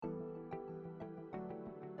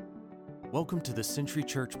Welcome to the Century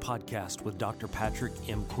Church Podcast with Dr. Patrick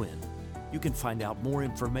M. Quinn. You can find out more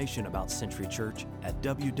information about Century Church at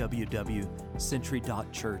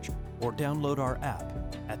www.century.church or download our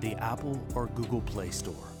app at the Apple or Google Play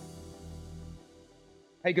Store.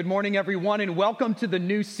 Hey, good morning, everyone, and welcome to the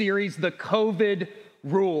new series, The COVID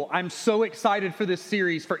Rule. I'm so excited for this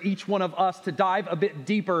series, for each one of us to dive a bit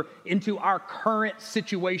deeper into our current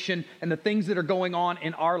situation and the things that are going on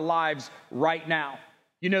in our lives right now.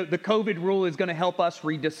 You know, the COVID rule is going to help us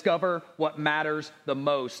rediscover what matters the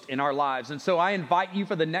most in our lives. And so I invite you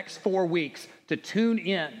for the next 4 weeks to tune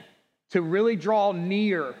in, to really draw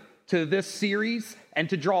near to this series and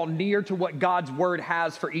to draw near to what God's word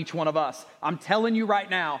has for each one of us. I'm telling you right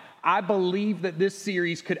now, I believe that this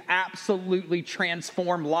series could absolutely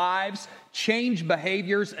transform lives, change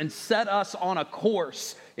behaviors, and set us on a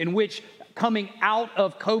course in which coming out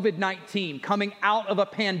of COVID-19, coming out of a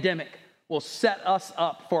pandemic, will set us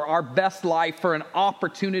up for our best life, for an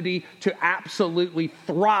opportunity to absolutely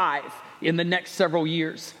thrive in the next several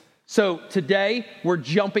years. So today, we're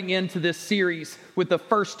jumping into this series with the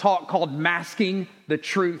first talk called Masking the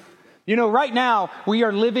Truth. You know, right now, we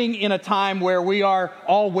are living in a time where we are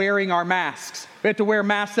all wearing our masks. We have to wear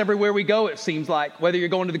masks everywhere we go, it seems like. Whether you're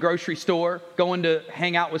going to the grocery store, going to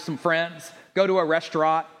hang out with some friends, go to a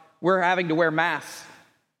restaurant, we're having to wear masks.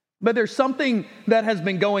 But there's something that has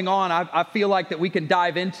been going on, I feel like, that we can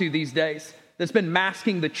dive into these days that's been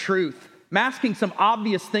masking the truth, masking some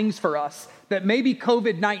obvious things for us that maybe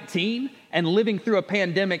COVID-19 and living through a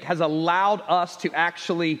pandemic has allowed us to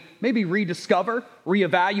actually maybe rediscover,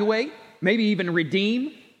 reevaluate, maybe even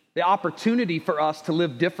redeem the opportunity for us to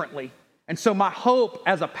live differently. And so my hope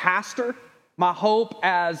as a pastor, my hope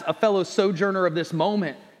as a fellow sojourner of this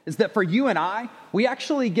moment is that for you and I, we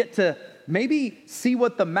actually get to maybe see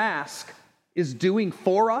what the mask is doing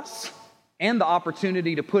for us and the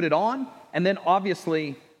opportunity to put it on, and then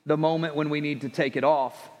obviously the moment when we need to take it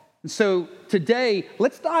off. And so today,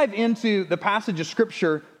 let's dive into the passage of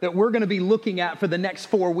scripture that we're going to be looking at for the next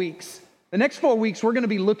 4 weeks. The next 4 weeks, we're going to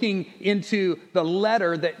be looking into the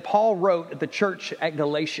letter that Paul wrote at the church at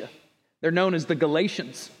Galatia. They're known as the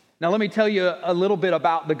Galatians. Now, let me tell you a little bit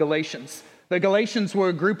about the Galatians. The Galatians were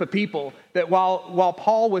a group of people that while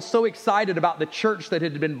Paul was so excited about the church that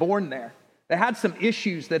had been born there, they had some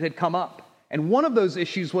issues that had come up. And one of those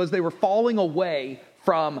issues was they were falling away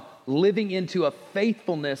from living into a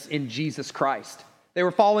faithfulness in Jesus Christ. They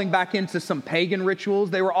were falling back into some pagan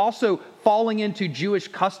rituals. They were also falling into Jewish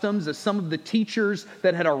customs as some of the teachers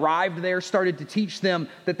that had arrived there started to teach them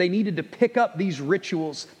that they needed to pick up these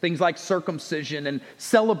rituals, things like circumcision and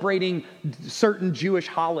celebrating certain Jewish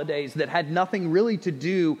holidays that had nothing really to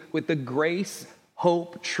do with the grace,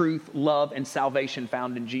 hope, truth, love, and salvation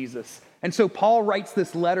found in Jesus. And so Paul writes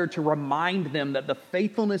this letter to remind them that the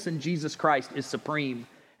faithfulness in Jesus Christ is supreme.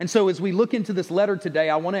 And so as we look into this letter today,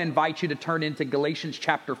 I want to invite you to turn into Galatians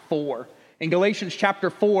chapter 4. In Galatians chapter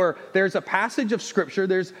 4, there's a passage of scripture.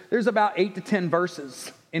 There's about 8 to 10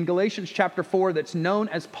 verses in Galatians chapter 4 that's known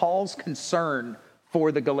as Paul's concern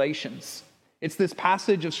for the Galatians. It's this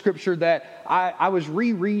passage of scripture that I was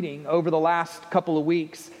rereading over the last couple of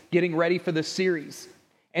weeks, getting ready for this series.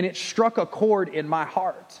 And it struck a chord in my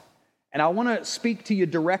heart. And I want to speak to you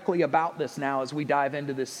directly about this now as we dive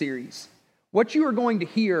into this series. What you are going to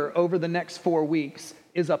hear over the next 4 weeks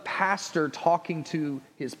is a pastor talking to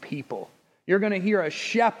his people. You're going to hear a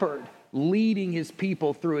shepherd leading his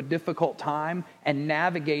people through a difficult time and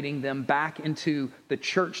navigating them back into the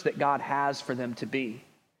church that God has for them to be.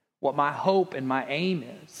 What my hope and my aim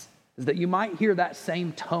is that you might hear that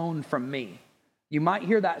same tone from me. You might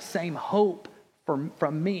hear that same hope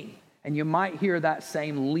from me, and you might hear that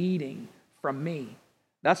same leading from me.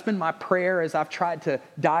 That's been my prayer as I've tried to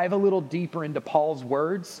dive a little deeper into Paul's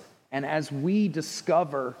words, and as we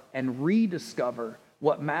discover and rediscover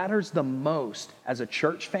what matters the most as a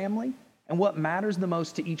church family and what matters the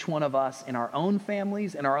most to each one of us in our own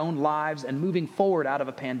families, in our own lives, and moving forward out of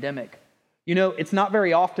a pandemic. You know, it's not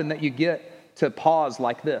very often that you get to pause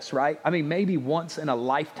like this, right? I mean, maybe once in a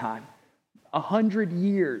lifetime. 100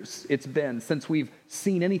 years it's been since we've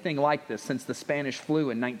seen anything like this, since the Spanish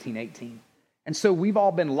flu in 1918. And so we've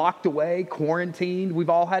all been locked away, quarantined.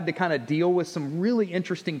 We've all had to kind of deal with some really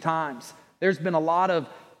interesting times. There's been a lot of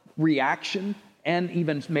reaction and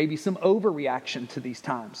even maybe some overreaction to these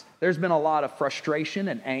times. There's been a lot of frustration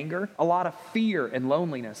and anger, a lot of fear and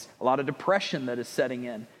loneliness, a lot of depression that is setting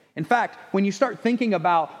in. In fact, when you start thinking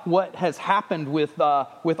about what has happened with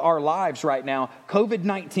our lives right now,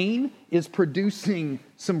 COVID-19 is producing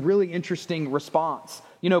some really interesting response.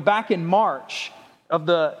 You know, back in March, of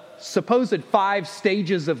the supposed 5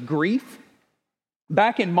 stages of grief,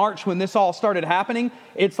 Back in March when this all started happening,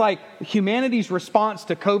 it's like humanity's response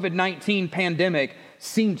to COVID-19 pandemic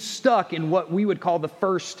seemed stuck in what we would call the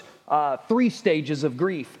first 3 stages of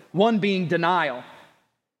grief. One being denial.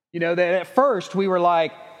 That at first we were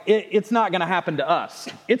like, it's not going to happen to us.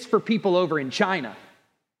 It's for people over in China.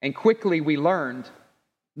 And quickly we learned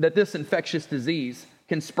that this infectious disease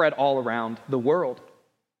can spread all around the world.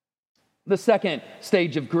 The second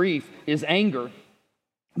stage of grief is anger.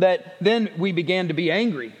 That then we began to be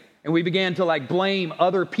angry and we began to blame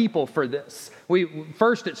other people for this.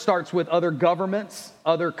 First it starts with other governments,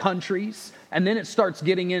 other countries, and then it starts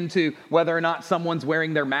getting into whether or not someone's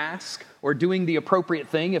wearing their mask or doing the appropriate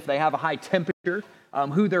thing if they have a high temperature,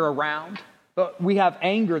 who they're around. But we have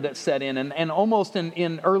anger that set in, and almost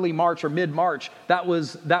in early March or mid-March, that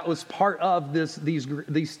was part of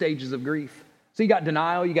these stages of grief. So you got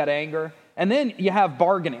denial, you got anger, and then you have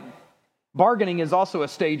bargaining. Bargaining is also a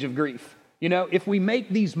stage of grief. If we make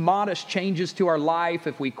these modest changes to our life,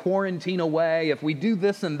 if we quarantine away, if we do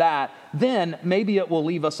this and that, then maybe it will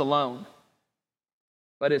leave us alone.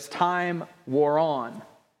 But as time wore on,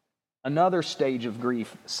 another stage of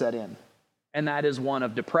grief set in, and that is one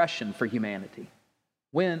of depression for humanity.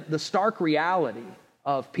 When the stark reality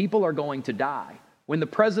of people are going to die, when the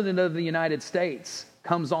President of the United States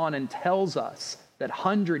comes on and tells us that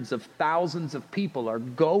hundreds of thousands of people are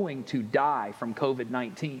going to die from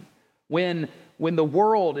COVID-19, when the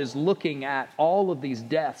world is looking at all of these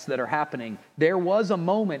deaths that are happening, there was a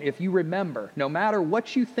moment, if you remember, no matter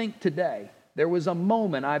what you think today, there was a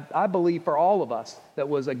moment, I believe for all of us, that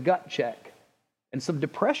was a gut check. And some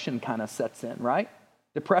depression kind of sets in, right?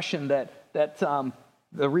 Depression that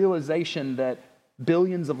the realization that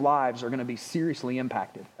billions of lives are going to be seriously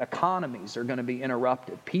impacted. Economies are going to be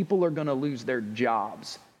interrupted. People are going to lose their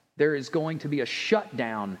jobs. There is going to be a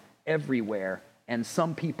shutdown everywhere, and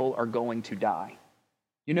some people are going to die.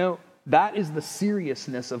 That is the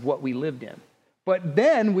seriousness of what we lived in. But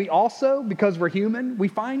then we also, because we're human, we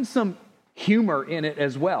find some humor in it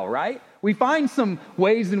as well, right? We find some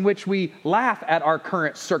ways in which we laugh at our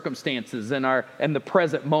current circumstances and the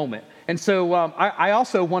present moment. And so I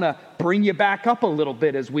also want to bring you back up a little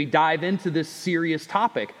bit as we dive into this serious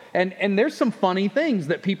topic. And there's some funny things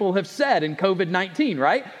that people have said in COVID-19,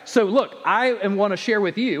 right? So look, I want to share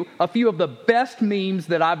with you a few of the best memes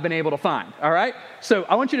that I've been able to find, all right? So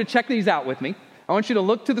I want you to check these out with me. I want you to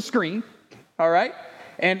look to the screen, all right?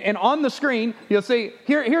 And on the screen, you'll see,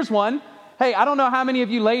 here's one. Hey, I don't know how many of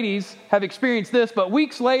you ladies have experienced this, but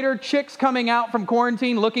weeks later, chicks coming out from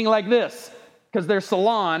quarantine looking like this because their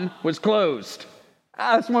salon was closed.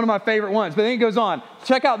 That's one of my favorite ones. But then it goes on.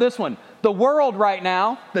 Check out this one. The world right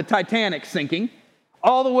now, the Titanic sinking,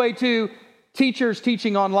 all the way to teachers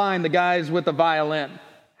teaching online, the guys with the violin.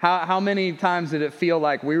 How many times did it feel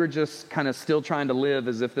like we were just kind of still trying to live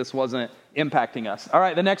as if this wasn't impacting us? All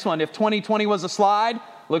right, the next one. If 2020 was a slide,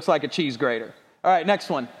 looks like a cheese grater. All right, next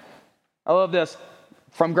one. I love this.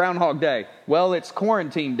 From Groundhog Day. Well, it's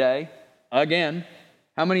quarantine day again.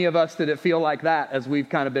 How many of us did it feel like that as we've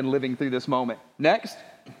kind of been living through this moment? Next.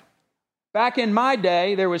 Back in my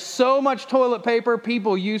day, there was so much toilet paper,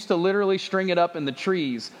 people used to literally string it up in the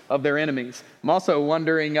trees of their enemies. I'm also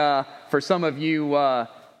wondering, for some of you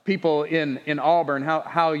people in Auburn,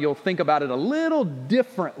 how you'll think about it a little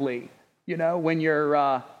differently, when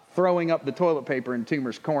you're throwing up the toilet paper in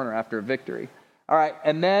Toomer's Corner after a victory. All right,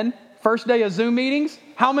 and then first day of Zoom meetings.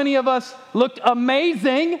 How many of us looked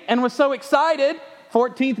amazing and was so excited?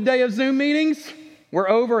 14th day of Zoom meetings, we're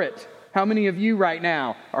over it. How many of you right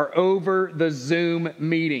now are over the Zoom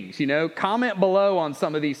meetings? Comment below on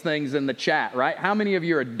some of these things in the chat, right? How many of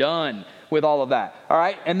you are done with all of that? All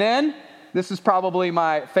right, and then this is probably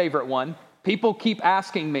my favorite one. People keep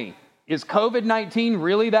asking me, is COVID-19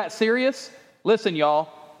 really that serious? Listen, y'all,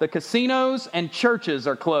 the casinos and churches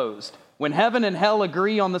are closed. When heaven and hell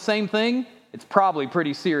agree on the same thing, it's probably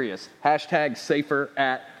pretty serious. Hashtag safer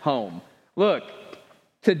at home. Look,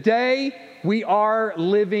 today we are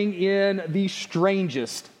living in the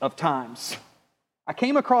strangest of times. I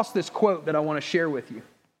came across this quote that I want to share with you.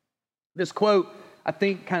 This quote, I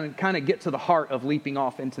think, kind of get to the heart of leaping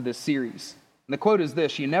off into this series. And the quote is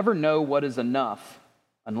this: you never know what is enough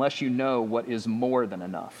unless you know what is more than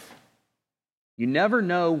enough. You never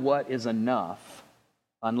know what is enough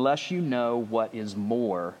unless you know what is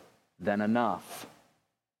more than enough.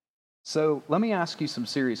 So let me ask you some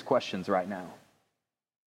serious questions right now.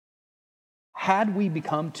 Had we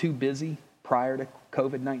become too busy prior to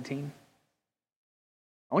COVID-19?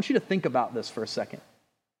 I want you to think about this for a second.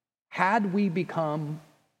 Had we become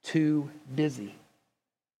too busy?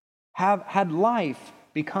 Had life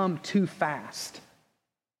become too fast?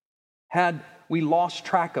 Had we lost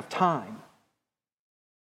track of time.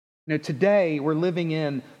 Today we're living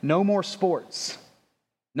in no more sports,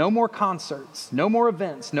 no more concerts, no more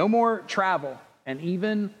events, no more travel, and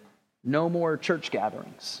even no more church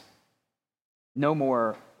gatherings, no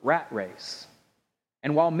more rat race.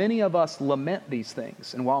 And while many of us lament these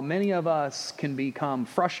things, and while many of us can become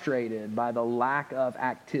frustrated by the lack of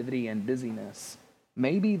activity and busyness,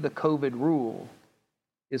 maybe the COVID rule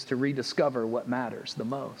is to rediscover what matters the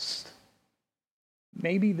most.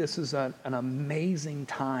 Maybe this is an amazing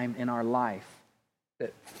time in our life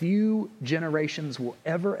that few generations will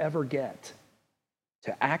ever get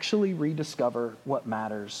to actually rediscover what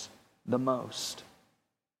matters the most.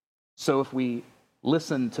 So if we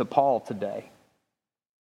listen to Paul today,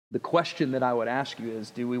 the question that I would ask you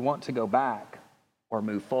is, do we want to go back or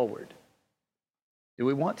move forward? Do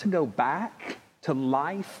we want to go back to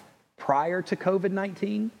life prior to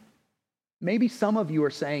COVID-19? Maybe some of you are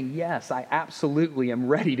saying, yes, I absolutely am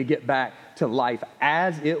ready to get back to life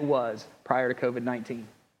as it was prior to COVID-19.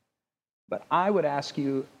 But I would ask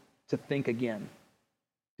you to think again.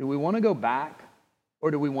 Do we want to go back or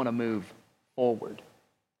do we want to move forward?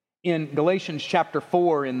 In Galatians chapter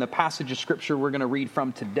 4, in the passage of scripture we're going to read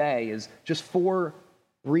from today, is just 4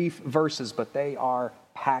 brief verses, but they are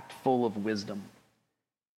packed full of wisdom.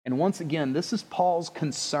 And once again, this is Paul's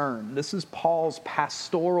concern. This is Paul's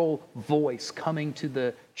pastoral voice coming to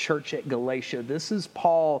the church at Galatia. This is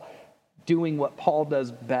Paul doing what Paul does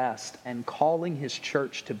best and calling his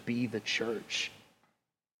church to be the church.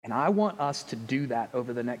 And I want us to do that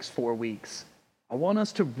over the next 4 weeks. I want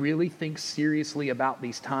us to really think seriously about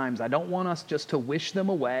these times. I don't want us just to wish them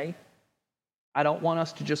away. I don't want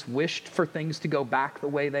us to just wish for things to go back the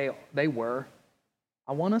way they were.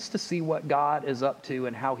 I want us to see what God is up to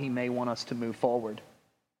and how he may want us to move forward.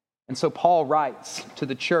 And so Paul writes to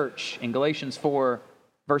the church in Galatians 4,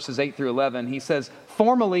 verses 8 through 11. He says,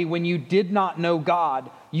 "Formerly, when you did not know God,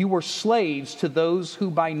 you were slaves to those who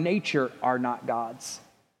by nature are not God's.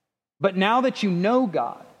 But now that you know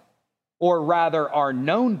God, or rather are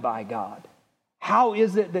known by God, how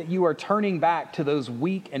is it that you are turning back to those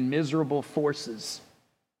weak and miserable forces?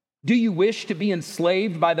 Do you wish to be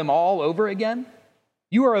enslaved by them all over again?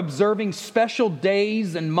 You are observing special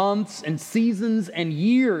days and months and seasons and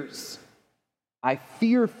years. I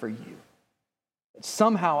fear for you that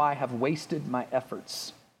somehow I have wasted my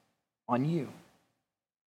efforts on you."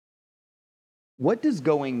 What does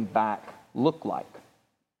going back look like?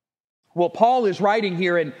 Well, Paul is writing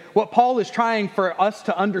here, and what Paul is trying for us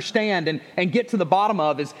to understand and get to the bottom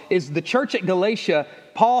of is the church at Galatia.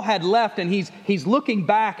 Paul had left, and he's looking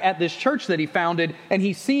back at this church that he founded, and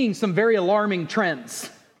he's seeing some very alarming trends.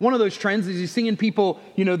 One of those trends is he's seeing people,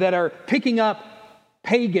 that are picking up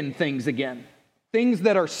pagan things again. Things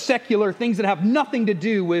that are secular, things that have nothing to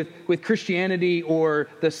do with Christianity or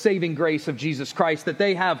the saving grace of Jesus Christ, that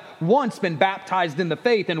they have once been baptized in the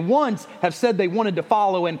faith and once have said they wanted to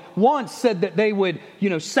follow and once said that they would,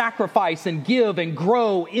 sacrifice and give and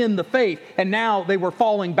grow in the faith, and now they were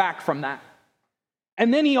falling back from that.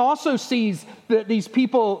 And then he also sees that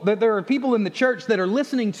there are people in the church that are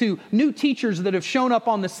listening to new teachers that have shown up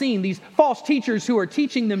on the scene, these false teachers who are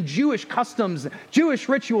teaching them Jewish customs, Jewish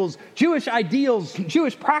rituals, Jewish ideals,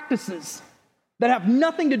 Jewish practices that have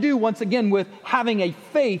nothing to do, once again, with having a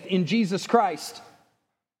faith in Jesus Christ.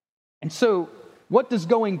 And so what does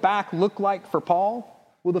going back look like for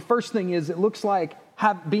Paul? Well, the first thing is it looks like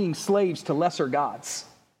being slaves to lesser gods.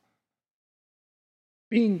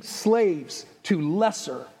 Being slaves to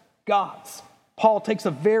lesser gods. Paul takes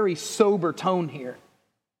a very sober tone here.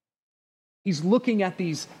 He's looking at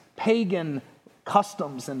these pagan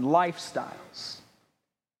customs and lifestyles.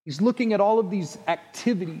 He's looking at all of these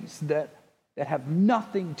activities that have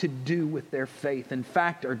nothing to do with their faith. In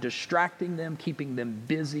fact, are distracting them, keeping them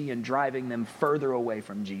busy, and driving them further away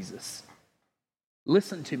from Jesus.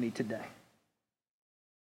 Listen to me today.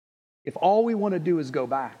 If all we want to do is go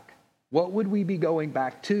back, what would we be going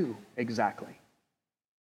back to exactly?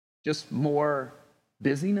 Just more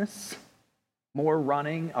busyness? More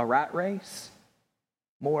running a rat race?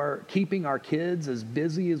 More keeping our kids as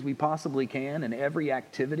busy as we possibly can in every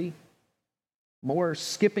activity? More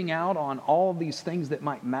skipping out on all these things that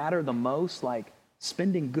might matter the most, like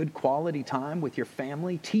spending good quality time with your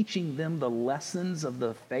family, teaching them the lessons of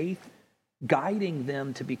the faith, guiding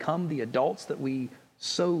them to become the adults that we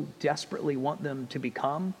so desperately want them to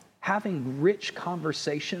become? Having rich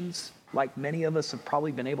conversations like many of us have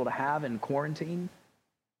probably been able to have in quarantine,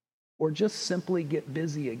 or just simply get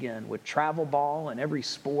busy again with travel ball and every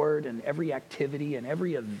sport and every activity and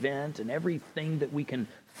every event and everything that we can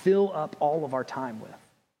fill up all of our time with.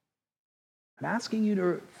 I'm asking you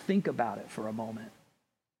to think about it for a moment,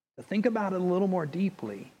 to think about it a little more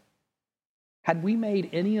deeply. Had we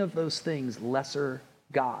made any of those things lesser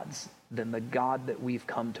gods than the God that we've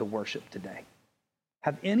come to worship today?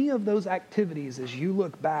 Have any of those activities, as you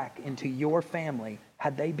look back into your family,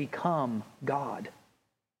 had they become God?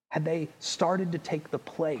 Had they started to take the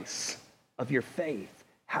place of your faith?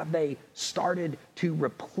 Have they started to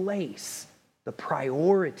replace the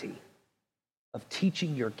priority of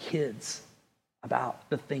teaching your kids about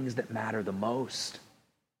the things that matter the most?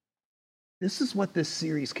 This is what this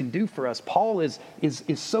series can do for us. Paul is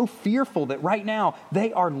so fearful that right now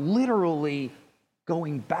they are literally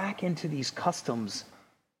going back into these customs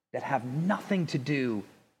that have nothing to do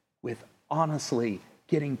with honestly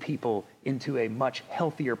getting people into a much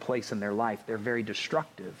healthier place in their life. They're very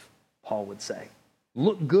destructive, Paul would say.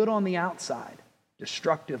 Look good on the outside,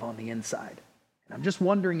 destructive on the inside. And I'm just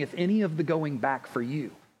wondering if any of the going back for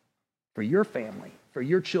you, for your family, for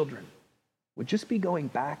your children, would just be going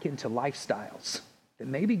back into lifestyles that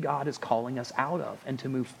maybe God is calling us out of and to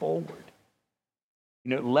move forward.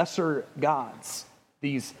 You know, lesser gods,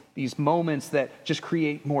 these moments that just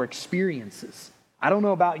create more experiences. I don't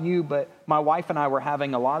know about you, but my wife and I were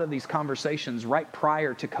having a lot of these conversations right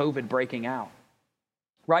prior to COVID breaking out,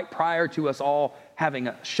 right prior to us all having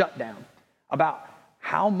a shutdown, about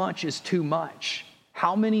how much is too much,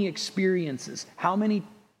 how many experiences, how many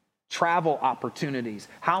travel opportunities,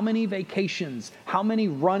 how many vacations, how many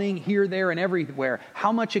running here, there, and everywhere,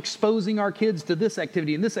 how much exposing our kids to this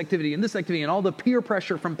activity and this activity and this activity and all the peer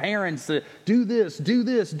pressure from parents to do this, do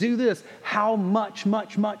this, do this. How much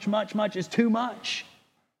is too much?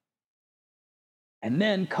 And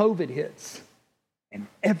then COVID hits and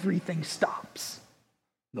everything stops.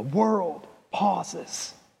 The world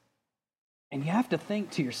pauses. And you have to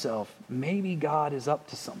think to yourself, maybe God is up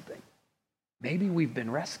to something. Maybe we've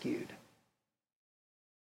been rescued.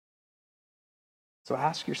 So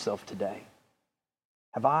ask yourself today,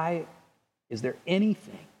 is there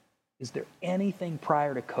anything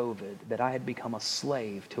prior to COVID that I had become a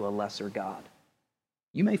slave to a lesser God?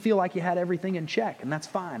 You may feel like you had everything in check, and that's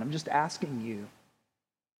fine. I'm just asking you,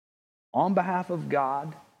 on behalf of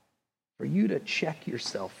God, for you to check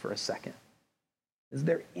yourself for a second. Is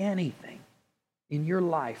there anything in your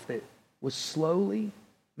life that was slowly,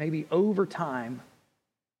 maybe over time,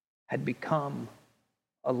 had become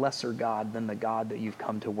a lesser God than the God that you've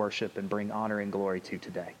come to worship and bring honor and glory to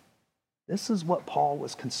today? This is what Paul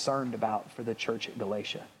was concerned about for the church at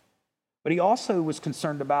Galatia. But he also was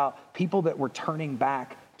concerned about people that were turning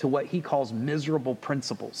back to what he calls miserable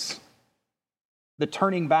principles. The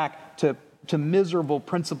turning back to miserable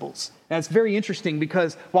principles. And it's very interesting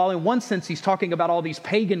because while in one sense he's talking about all these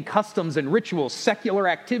pagan customs and rituals, secular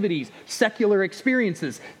activities, secular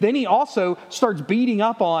experiences, then he also starts beating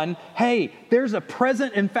up on, hey, there's a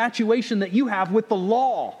present infatuation that you have with the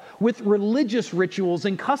law, with religious rituals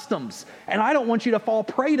and customs. And I don't want you to fall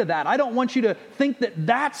prey to that. I don't want you to think that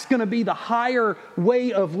that's going to be the higher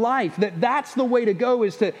way of life, that that's the way to go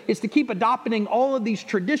is to keep adopting all of these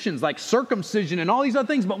traditions like circumcision and all these other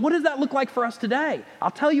things. But what does that look like for us today?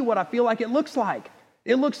 I'll tell you what I feel like it looks like.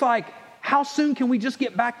 It looks like, how soon can we just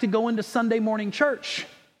get back to going to Sunday morning church?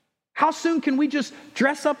 How soon can we just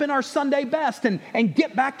dress up in our Sunday best and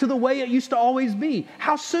get back to the way it used to always be?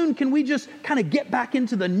 How soon can we just kind of get back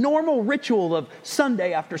into the normal ritual of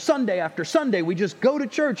Sunday after Sunday after Sunday? We just go to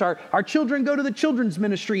church. Our children go to the children's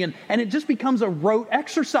ministry, and it just becomes a rote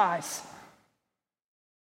exercise.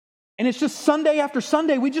 And it's just Sunday after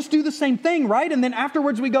Sunday, we just do the same thing, right? And then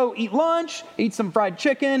afterwards we go eat lunch, eat some fried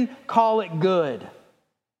chicken, call it good.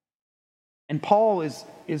 And Paul is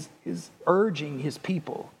urging his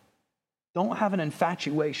people, don't have an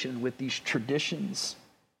infatuation with these traditions,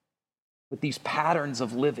 with these patterns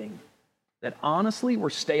of living that honestly were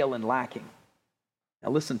stale and lacking. Now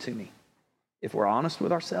listen to me. If we're honest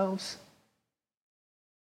with ourselves,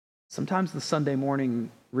 sometimes the Sunday morning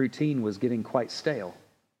routine was getting quite stale.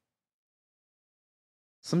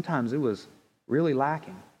 Sometimes it was really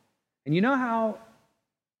lacking. And you know how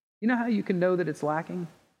you can know that it's lacking?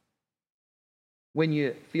 When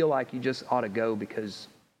you feel like you just ought to go because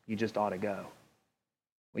you just ought to go.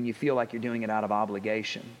 When you feel like you're doing it out of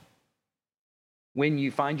obligation. When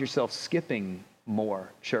you find yourself skipping more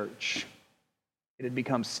church. It had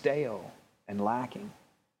become stale and lacking.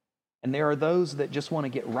 And there are those that just want to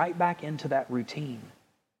get right back into that routine.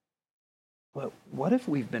 But what if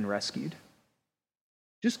we've been rescued?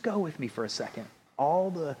 Just go with me for a second.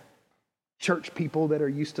 All the church people that are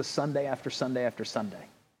used to Sunday after Sunday after Sunday.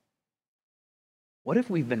 What if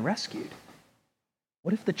we've been rescued?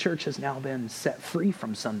 What if the church has now been set free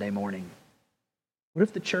from Sunday morning? What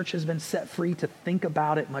if the church has been set free to think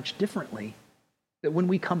about it much differently? That when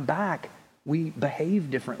we come back, we behave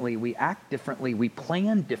differently, we act differently, we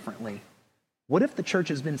plan differently. What if the church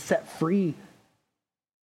has been set free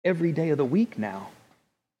every day of the week now?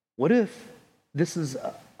 What if this is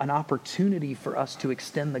an opportunity for us to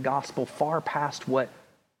extend the gospel far past what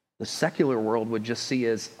the secular world would just see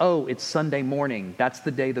as, oh, it's Sunday morning. That's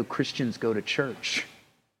the day the Christians go to church.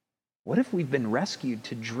 What if we've been rescued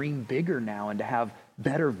to dream bigger now and to have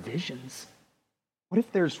better visions? What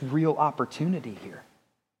if there's real opportunity here?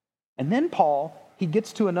 And then Paul, he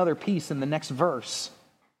gets to another piece in the next verse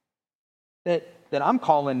that I'm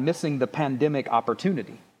calling missing the pandemic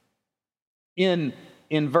opportunity. In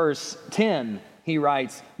verse 10, he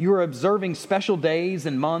writes, "You are observing special days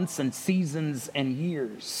and months and seasons and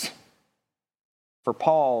years." For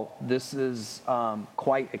Paul, this is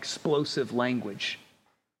quite explosive language.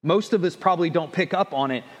 Most of us probably don't pick up on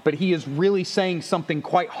it, but he is really saying something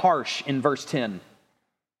quite harsh in verse 10.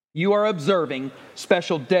 You are observing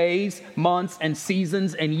special days, months, and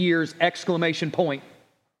seasons and years, exclamation point.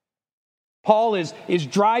 Paul is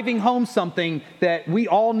driving home something that we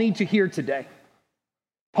all need to hear today.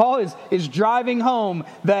 Paul is driving home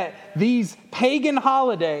that these pagan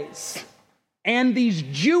holidays and these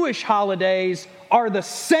Jewish holidays are the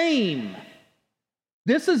same.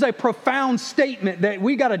 This is a profound statement that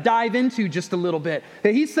we got to dive into just a little bit.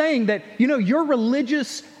 That he's saying that, your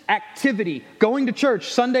religious activity, going to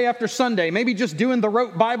church Sunday after Sunday, maybe just doing the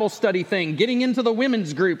rote Bible study thing, getting into the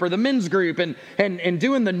women's group or the men's group and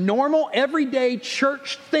doing the normal everyday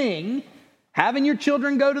church thing, having your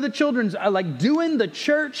children go to the children's, like doing the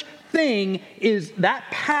church thing, is that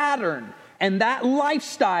pattern and that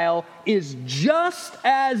lifestyle is just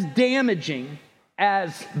as damaging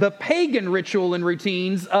as the pagan ritual and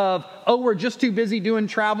routines of, we're just too busy doing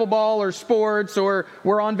travel ball or sports, or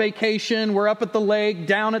we're on vacation, we're up at the lake,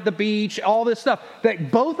 down at the beach, all this stuff.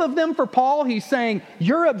 That both of them, for Paul, he's saying,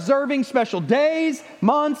 you're observing special days,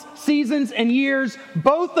 months, seasons, and years.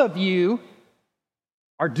 Both of you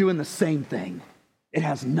are doing the same thing. It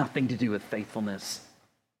has nothing to do with faithfulness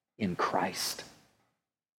in Christ.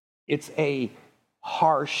 It's a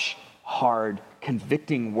harsh, hard,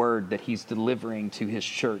 convicting word that he's delivering to his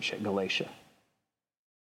church at Galatia.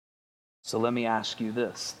 So let me ask you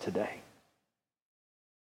this today.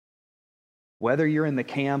 Whether you're in the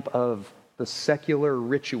camp of the secular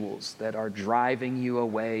rituals that are driving you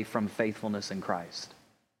away from faithfulness in Christ,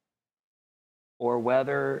 or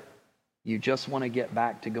whether you just want to get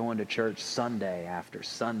back to going to church Sunday after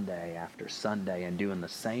Sunday after Sunday and doing the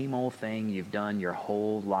same old thing you've done your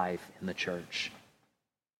whole life in the church,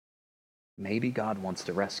 maybe God wants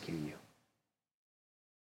to rescue you.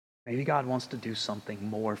 Maybe God wants to do something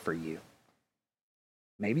more for you.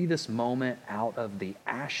 Maybe this moment out of the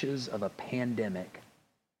ashes of a pandemic,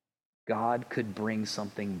 God could bring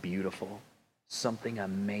something beautiful, something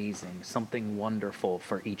amazing, something wonderful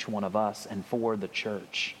for each one of us and for the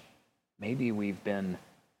church. Maybe we've been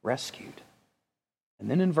rescued. And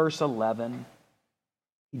then in verse 11,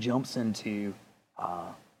 he jumps into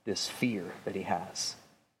this fear that he has.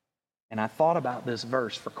 And I thought about this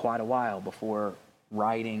verse for quite a while before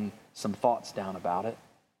writing some thoughts down about it.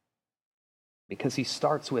 Because he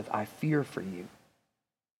starts with, I fear for you.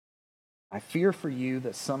 I fear for you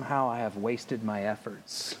that somehow I have wasted my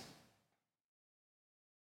efforts.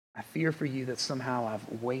 I fear for you that somehow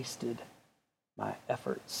I've wasted my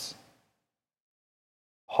efforts.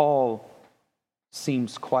 Paul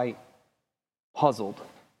seems quite puzzled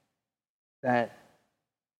that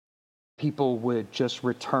people would just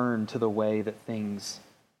return to the way that things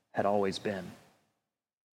had always been.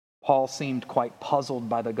 Paul seemed quite puzzled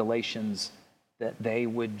by the Galatians that they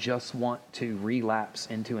would just want to relapse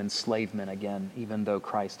into enslavement again, even though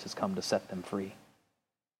Christ has come to set them free.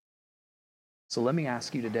 So let me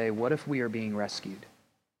ask you today, what if we are being rescued?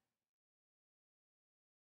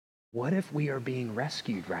 What if we are being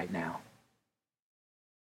rescued right now?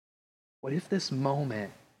 What if this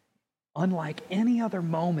moment, unlike any other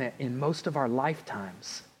moment in most of our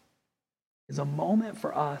lifetimes, is a moment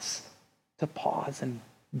for us to pause and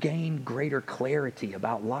gain greater clarity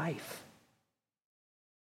about life,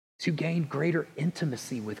 to gain greater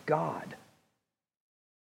intimacy with God,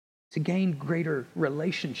 to gain greater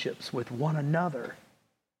relationships with one another,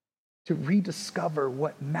 to rediscover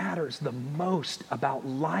what matters the most about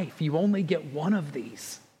life. You only get one of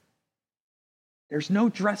these. There's no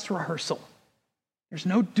dress rehearsal. There's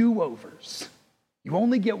no do-overs. You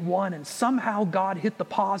only get one, and somehow God hit the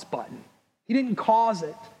pause button. He didn't cause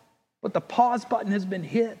it, but the pause button has been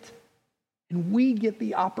hit, and we get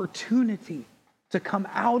the opportunity to come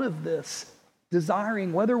out of this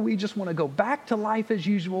desiring whether we just want to go back to life as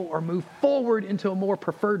usual or move forward into a more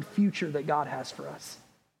preferred future that God has for us.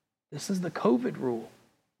 This is the COVID rule,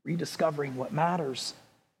 rediscovering what matters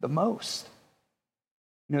the most.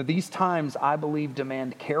 These times, I believe,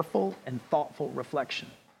 demand careful and thoughtful reflection.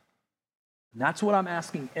 And that's what I'm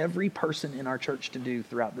asking every person in our church to do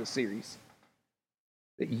throughout this series.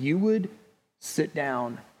 That you would sit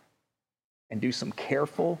down and do some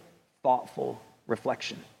careful, thoughtful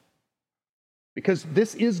reflection. Because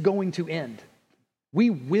this is going to end. We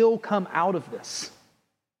will come out of this.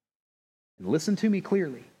 And listen to me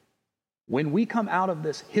clearly. When we come out of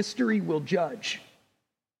this, history will judge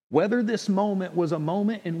whether this moment was a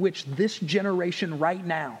moment in which this generation right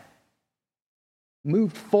now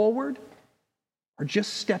moved forward or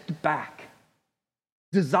just stepped back,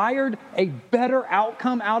 desired a better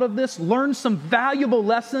outcome out of this, learned some valuable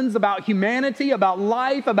lessons about humanity, about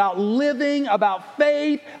life, about living, about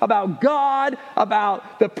faith, about God,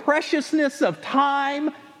 about the preciousness of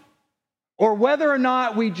time, or whether or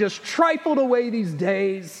not we just trifled away these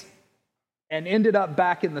days and ended up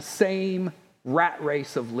back in the same rat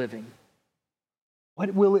race of living.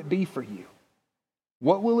 What will it be for you?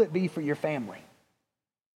 What will it be for your family?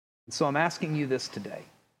 And so I'm asking you this today.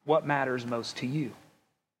 What matters most to you?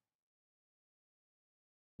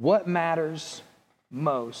 What matters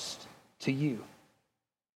most to you?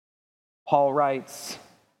 Paul writes,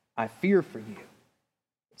 I fear for you.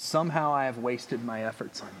 Somehow I have wasted my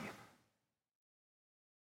efforts on you.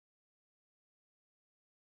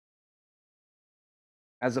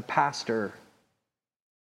 As a pastor,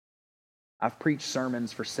 I've preached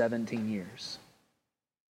sermons for 17 years.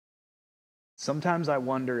 Sometimes I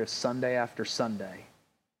wonder if Sunday after Sunday,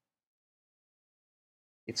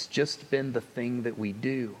 it's just been the thing that we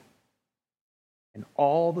do. And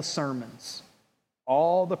all the sermons,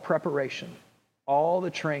 all the preparation, all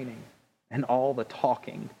the training, and all the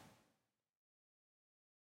talking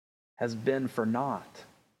has been for naught.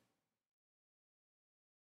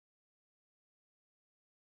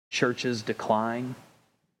 Churches decline.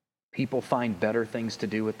 People find better things to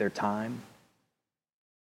do with their time.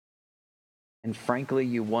 And frankly,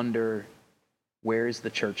 you wonder, where is the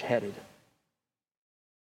church headed?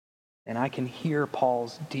 And I can hear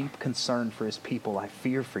Paul's deep concern for his people. I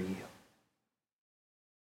fear for you.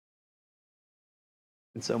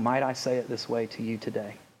 And so might I say it this way to you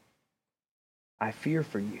today? I fear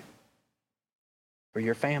for you, for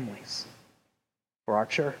your families, for our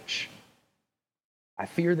church. I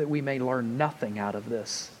fear that we may learn nothing out of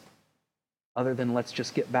this other than let's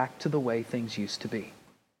just get back to the way things used to be.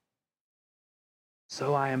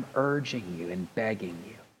 So I am urging you and begging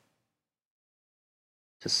you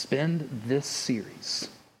to spend this series,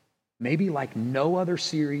 maybe like no other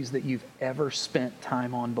series that you've ever spent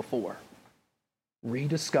time on before,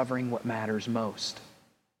 rediscovering what matters most.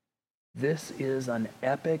 This is an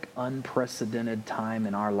epic, unprecedented time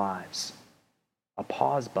in our lives. A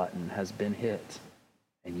pause button has been hit,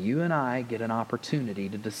 and you and I get an opportunity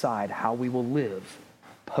to decide how we will live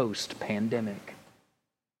post-pandemic.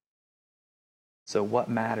 So what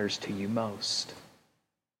matters to you most?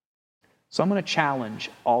 So I'm going to challenge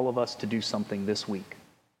all of us to do something this week.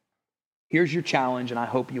 Here's your challenge, and I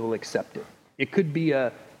hope you will accept it. It could be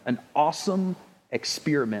an awesome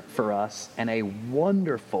experiment for us and a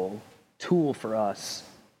wonderful tool for us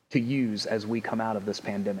to use as we come out of this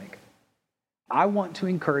pandemic. I want to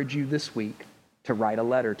encourage you this week to write a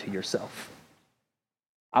letter to yourself.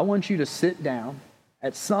 I want you to sit down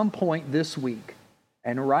at some point this week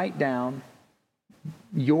and write down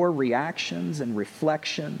your reactions and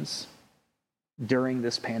reflections during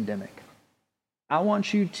this pandemic. I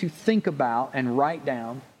want you to think about and write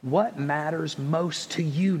down what matters most to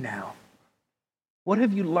you now. What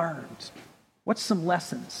have you learned? What's some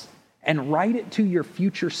lessons? And write it to your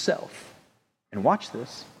future self. And watch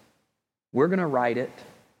this. We're going to write it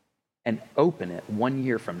and open it 1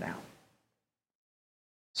 year from now.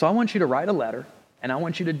 So I want you to write a letter, and I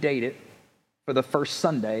want you to date it for the first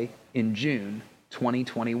Sunday in June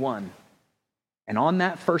 2021. And on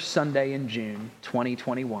that first Sunday in June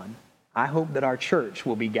 2021, I hope that our church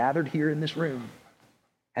will be gathered here in this room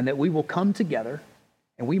and that we will come together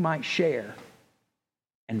and we might share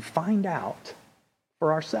and find out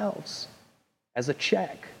for ourselves as a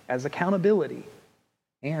check, as accountability,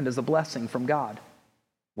 and as a blessing from God,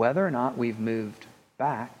 whether or not we've moved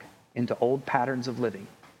back into old patterns of living,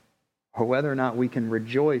 or whether or not we can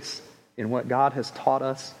rejoice in what God has taught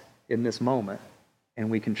us in this moment, and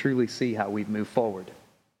we can truly see how we've moved forward.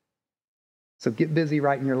 So get busy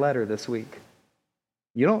writing your letter this week.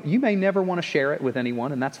 You may never want to share it with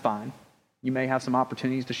anyone, and that's fine. You may have some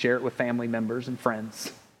opportunities to share it with family members and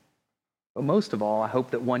friends. But most of all, I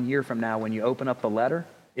hope that 1 year from now, when you open up the letter,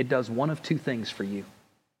 it does one of two things for you.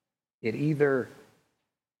 It either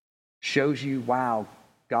shows you, wow,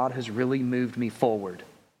 God has really moved me forward,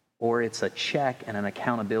 or it's a check and an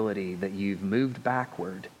accountability that you've moved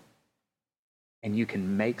backward and you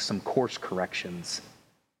can make some course corrections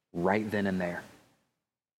right then and there.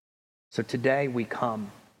 So today we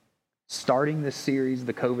come, starting this series,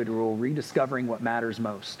 The COVID Rule, rediscovering what matters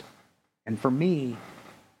most. And for me,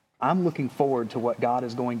 I'm looking forward to what God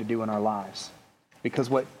is going to do in our lives. Because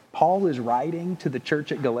what Paul is writing to the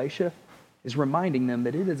church at Galatia is reminding them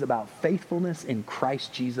that it is about faithfulness in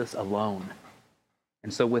Christ Jesus alone.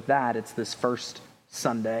 And so with that, it's this first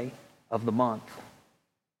Sunday of the month.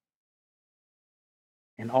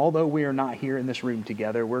 And although we are not here in this room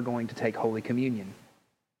together, we're going to take Holy Communion.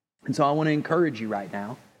 And so I want to encourage you right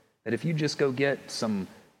now that if you just go get some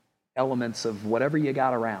elements of whatever you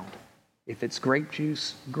got around, if it's grape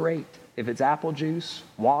juice, great. If it's apple juice,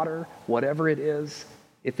 water, whatever it is,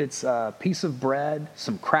 if it's a piece of bread,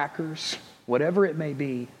 some crackers, whatever it may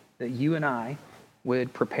be, that you and I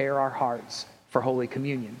would prepare our hearts for Holy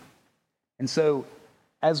Communion. And so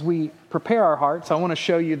as we prepare our hearts, I want to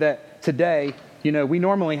show you that today, we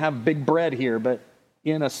normally have big bread here, but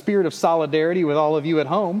in a spirit of solidarity with all of you at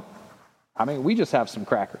home, we just have some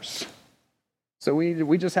crackers. So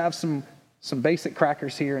we just have some basic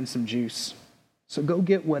crackers here and some juice. So go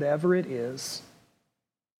get whatever it is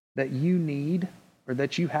that you need or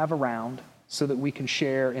that you have around so that we can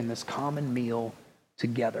share in this common meal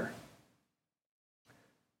together.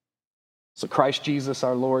 So Christ Jesus,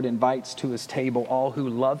 our Lord, invites to his table all who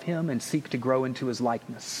love him and seek to grow into his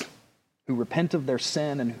likeness, who repent of their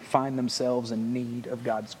sin and who find themselves in need of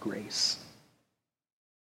God's grace.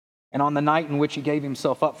 And on the night in which he gave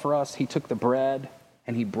himself up for us, he took the bread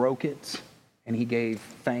and he broke it and he gave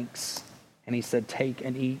thanks. And he said, "Take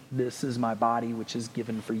and eat. This is my body, which is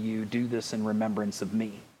given for you. Do this in remembrance of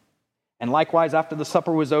me." And likewise, after the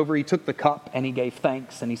supper was over, he took the cup and he gave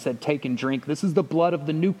thanks. And he said, "Take and drink. This is the blood of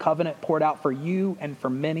the new covenant poured out for you and for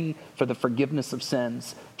many for the forgiveness of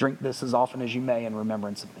sins. Drink this as often as you may in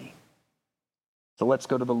remembrance of me." So let's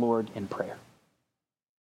go to the Lord in prayer.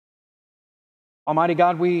 Almighty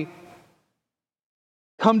God, we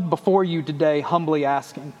come before you today humbly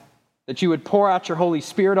asking that you would pour out your Holy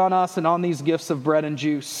Spirit on us and on these gifts of bread and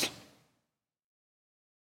juice.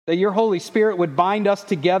 That your Holy Spirit would bind us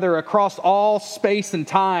together across all space and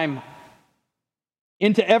time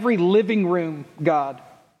into every living room, God,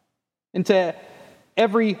 into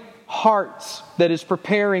every heart that is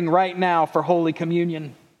preparing right now for Holy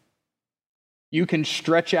Communion. You can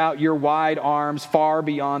stretch out your wide arms far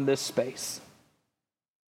beyond this space.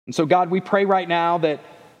 And so, God, we pray right now that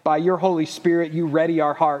by your Holy Spirit, you ready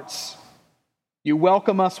our hearts. You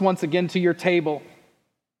welcome us once again to your table.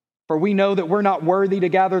 For we know that we're not worthy to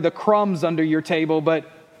gather the crumbs under your table, but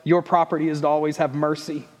your property is to always have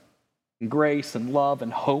mercy and grace and love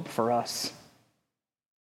and hope for us.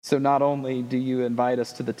 So not only do you invite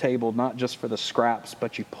us to the table, not just for the scraps,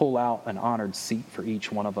 but you pull out an honored seat for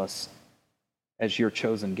each one of us as your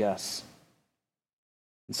chosen guests.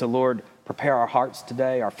 And so, Lord, prepare our hearts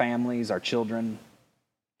today, our families, our children,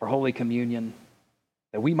 for Holy Communion,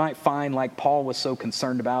 that we might find, like Paul was so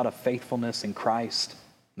concerned about, a faithfulness in Christ,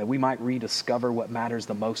 that we might rediscover what matters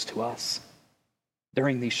the most to us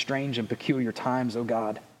during these strange and peculiar times, oh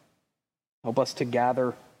God. Help us to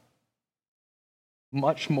gather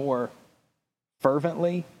much more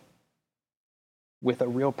fervently with a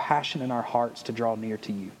real passion in our hearts to draw near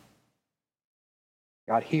to you.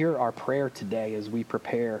 God, hear our prayer today as we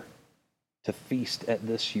prepare to feast at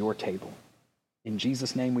this, your table. In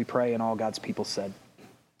Jesus' name we pray, and all God's people said,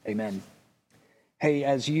 amen. Hey,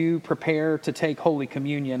 as you prepare to take Holy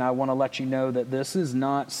Communion, I want to let you know that this is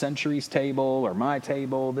not Century's table or my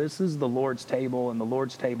table. This is the Lord's table, and the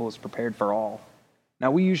Lord's table is prepared for all.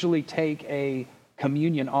 Now, we usually take a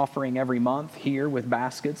communion offering every month here with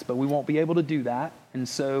baskets, but we won't be able to do that. And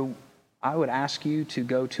so I would ask you to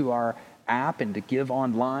go to our app and to give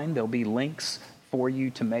online. There'll be links for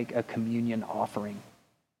you to make a communion offering.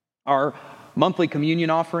 Our monthly communion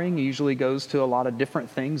offering usually goes to a lot of different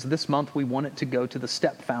things. This month we want it to go to the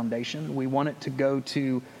STEP Foundation. We want it to go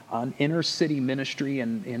to an inner city ministry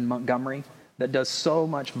in Montgomery that does so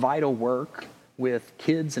much vital work with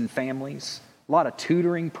kids and families, a lot of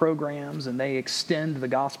tutoring programs, and they extend the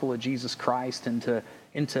gospel of Jesus Christ into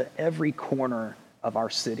every corner of our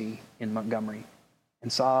city in Montgomery.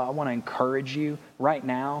 And so I want to encourage you right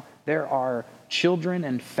now, there are children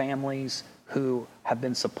and families who have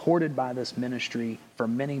been supported by this ministry for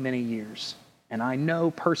many, many years. And I know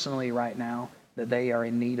personally right now that they are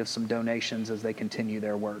in need of some donations as they continue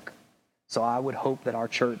their work. So I would hope that our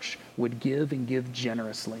church would give and give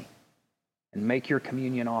generously and make your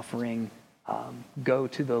communion offering go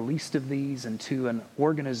to the least of these and to an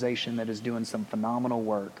organization that is doing some phenomenal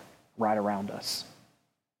work right around us.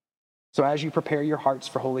 So as you prepare your hearts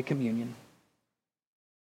for Holy Communion,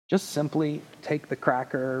 just simply take the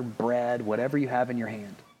cracker, bread, whatever you have in your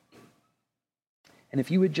hand. And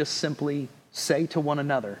if you would just simply say to one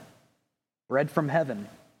another, bread from heaven,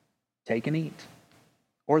 take and eat.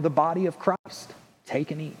 Or the body of Christ,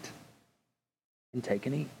 take and eat. And take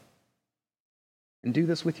and eat. And do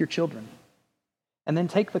this with your children. And then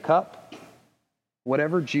take the cup,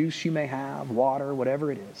 whatever juice you may have, water,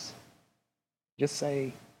 whatever it is. Just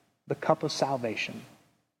say, the cup of salvation,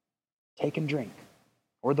 take and drink.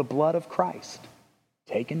 Or the blood of Christ,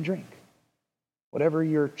 take and drink. Whatever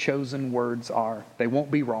your chosen words are, they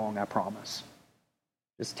won't be wrong, I promise.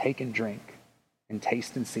 Just take and drink and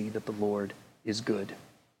taste and see that the Lord is good.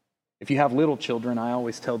 If you have little children, I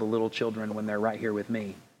always tell the little children when they're right here with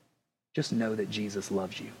me, just know that Jesus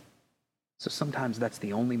loves you. So sometimes that's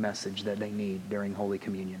the only message that they need during Holy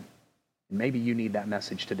Communion. And maybe you need that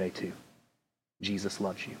message today too. Jesus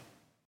loves you.